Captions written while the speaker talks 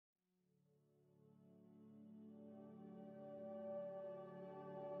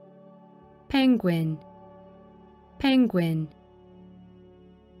penguin, penguin.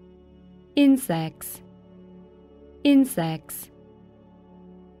 Insects, insects.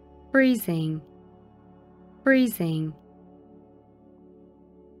 Freezing, freezing.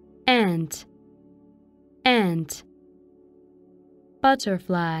 Ant, ant.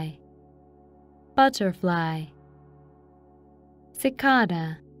 Butterfly, butterfly.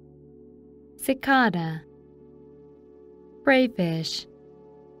 Cicada, cicada. Crayfish,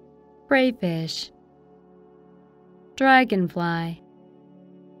 crayfish. Dragonfly,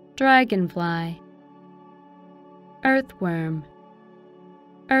 dragonfly. Earthworm,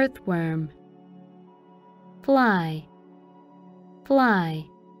 earthworm. Fly, fly.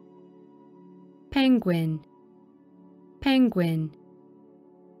 Penguin, penguin.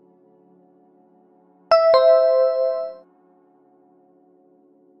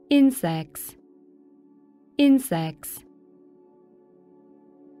 Insects, insects.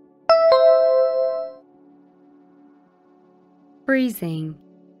 Freezing,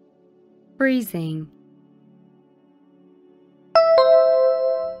 freezing.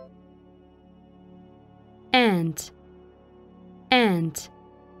 Ant, ant.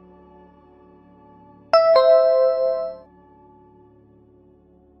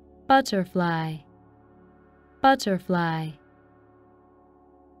 Butterfly, butterfly.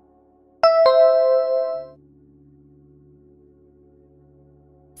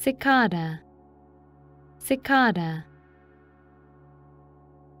 Cicada, cicada.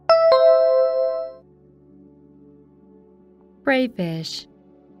 Crayfish,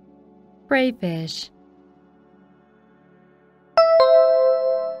 crayfish.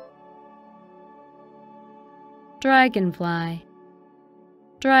 Dragonfly,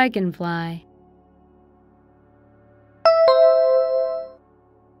 dragonfly.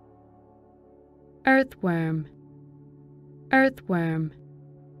 Earthworm, earthworm.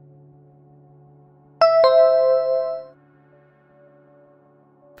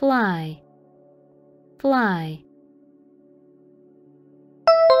 Fly, fly.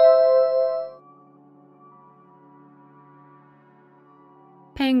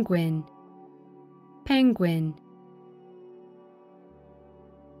 Penguin, penguin.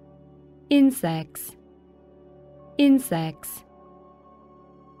 Insects, insects.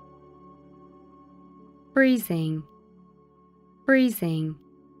 Freezing, freezing.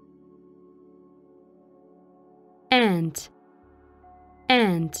 Ant,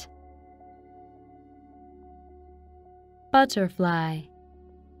 ant. Butterfly,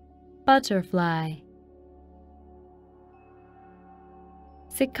 butterfly.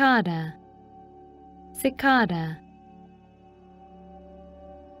 Cicada, cicada.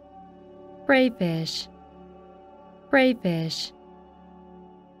 Crayfish, crayfish.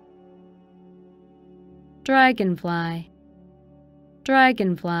 Dragonfly,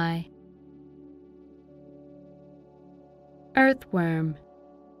 dragonfly. Earthworm,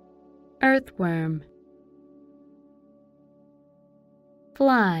 earthworm.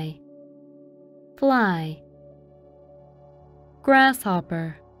 Fly, fly.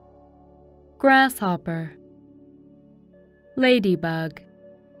 Grasshopper, grasshopper. Ladybug,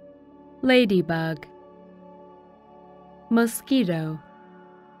 ladybug. Mosquito,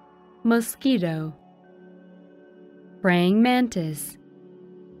 mosquito. Praying mantis,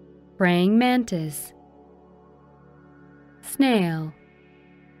 praying mantis. Snail,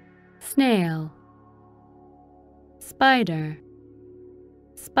 snail. Spider,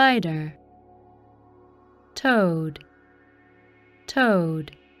 spider. Toad,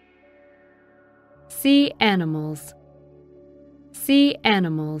 toad. Sea animals, sea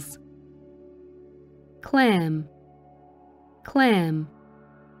animals. Clam, clam.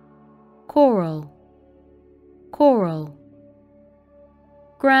 Coral, coral.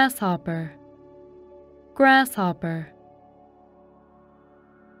 Grasshopper, grasshopper.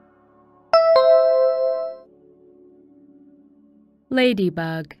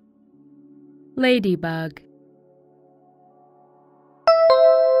 Ladybug, ladybug.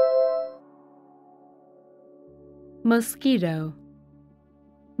 Mosquito,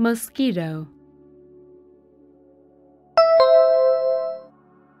 mosquito.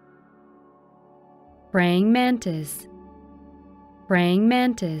 Praying mantis, praying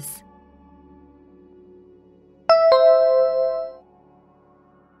mantis.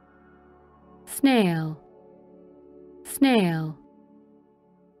 Snail, snail.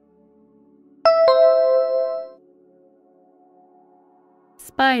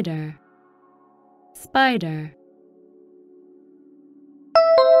 Spider, spider.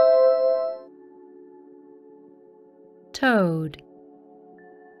 Toad,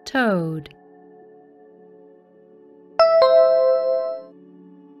 toad.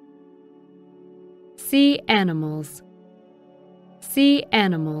 Sea animals. Sea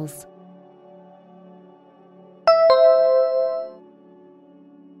animals.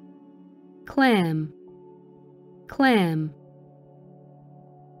 Clam. Clam.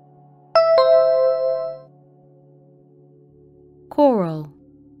 Coral.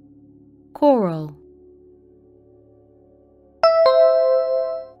 Coral.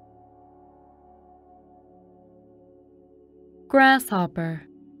 Grasshopper.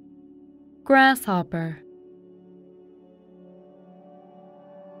 Grasshopper.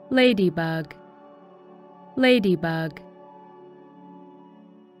 Ladybug. Ladybug.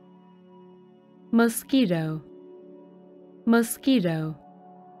 Mosquito. Mosquito.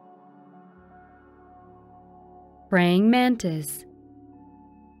 Praying mantis.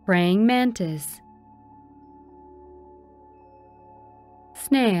 Praying mantis.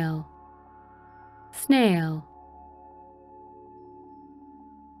 Snail. Snail.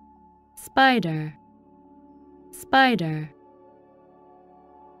 Spider. Spider.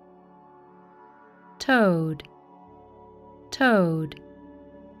 Toad. Toad.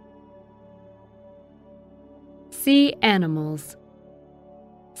 Sea animals.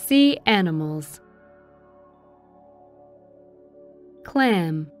 Sea animals.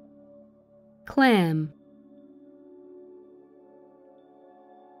 Clam. Clam.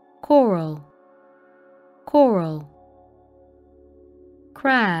 Coral. Coral.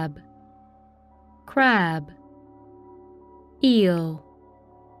 Crab. Crab. Eel.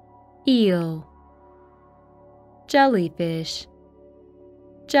 Eel. Jellyfish.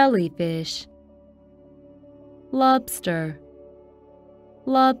 Jellyfish. Lobster.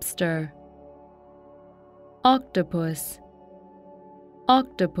 Lobster. Octopus.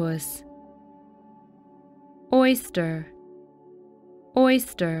 Octopus. Oyster.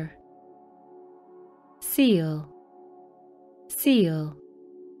 Oyster. Seal. Seal.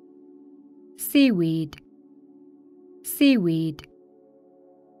 Seaweed. Seaweed.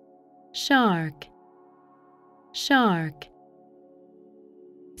 Shark. Shark.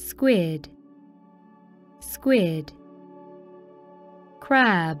 Squid. Squid.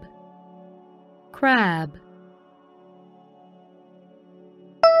 Crab. Crab.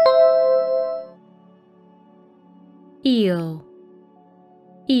 Eel.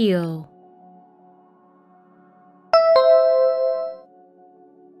 Eel.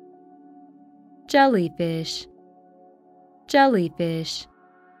 Jellyfish. Jellyfish.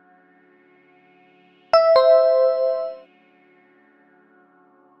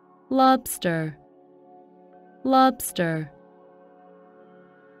 Lobster. Lobster.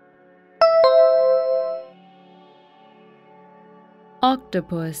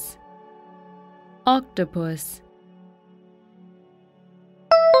 Octopus. Octopus.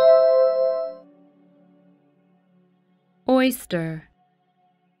 Oyster.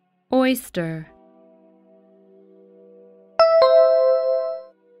 Oyster.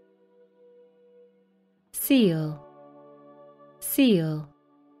 Seal. Seal.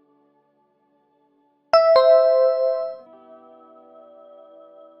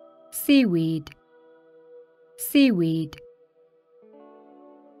 Seaweed. Seaweed.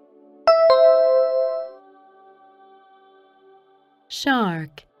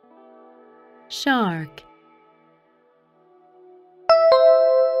 Shark. Shark.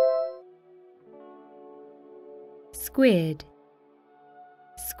 Squid.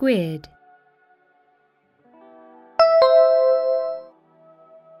 Squid.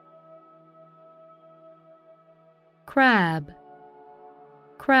 Crab.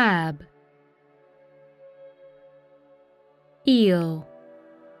 Crab. Eel.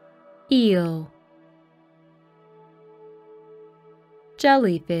 Eel.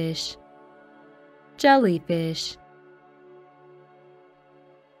 Jellyfish. Jellyfish.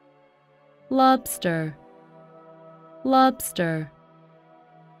 Lobster. Lobster.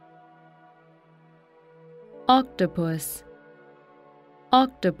 Octopus.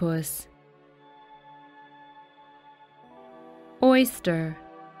 Octopus. Oyster.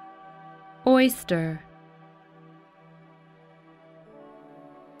 Oyster.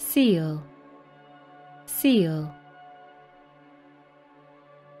 Seal. Seal.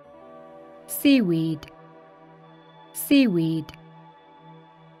 Seaweed. Seaweed.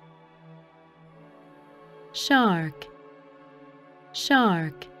 Shark.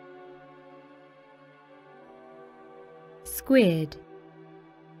 Shark. Squid.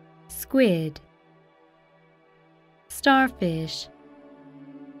 Squid. Starfish.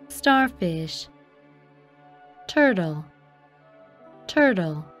 Starfish. Turtle.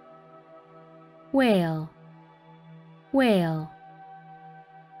 Turtle. Whale. Whale.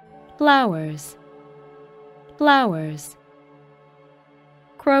 Flowers. Flowers.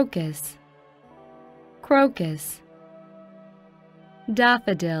 Crocus. crocus,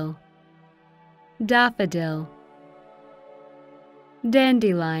 daffodil, daffodil,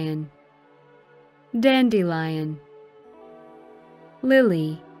 dandelion, dandelion,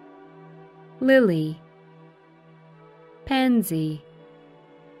 lily, lily, pansy,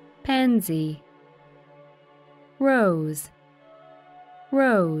 pansy, rose,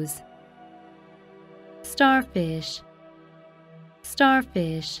 rose, starfish,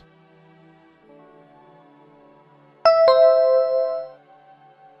 starfish,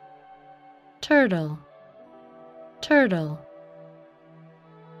 turtle, turtle,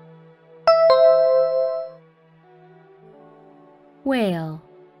 whale,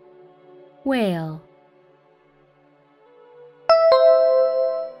 whale,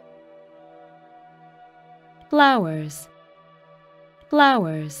 flowers,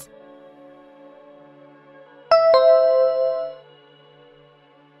 flowers,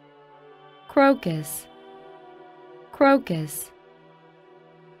 crocus, crocus,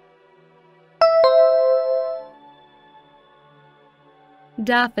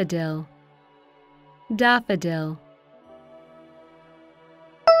 daffodil, daffodil,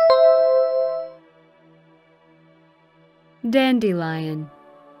 dandelion,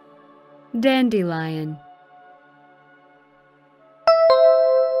 dandelion,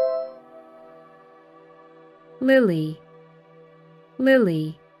 lily,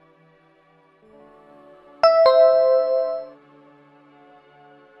 lily,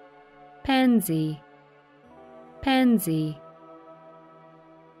 pansy, pansy,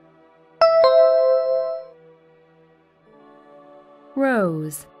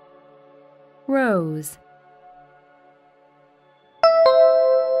 rose, rose,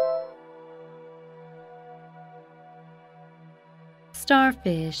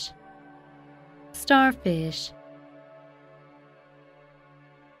 starfish, starfish,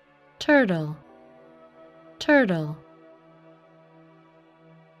 turtle, turtle,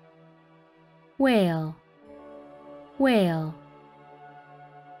 whale, whale,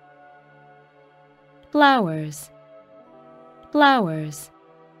 flowers, flowers,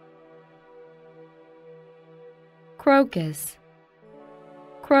 crocus,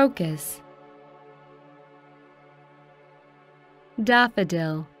 crocus,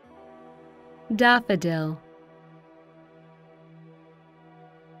 daffodil, daffodil,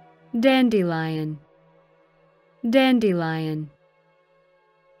 dandelion, dandelion,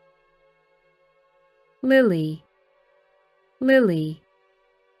 lily, lily,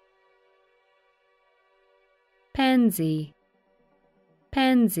 pansy,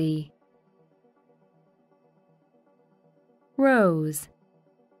 pansy, rose,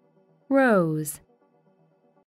 rose,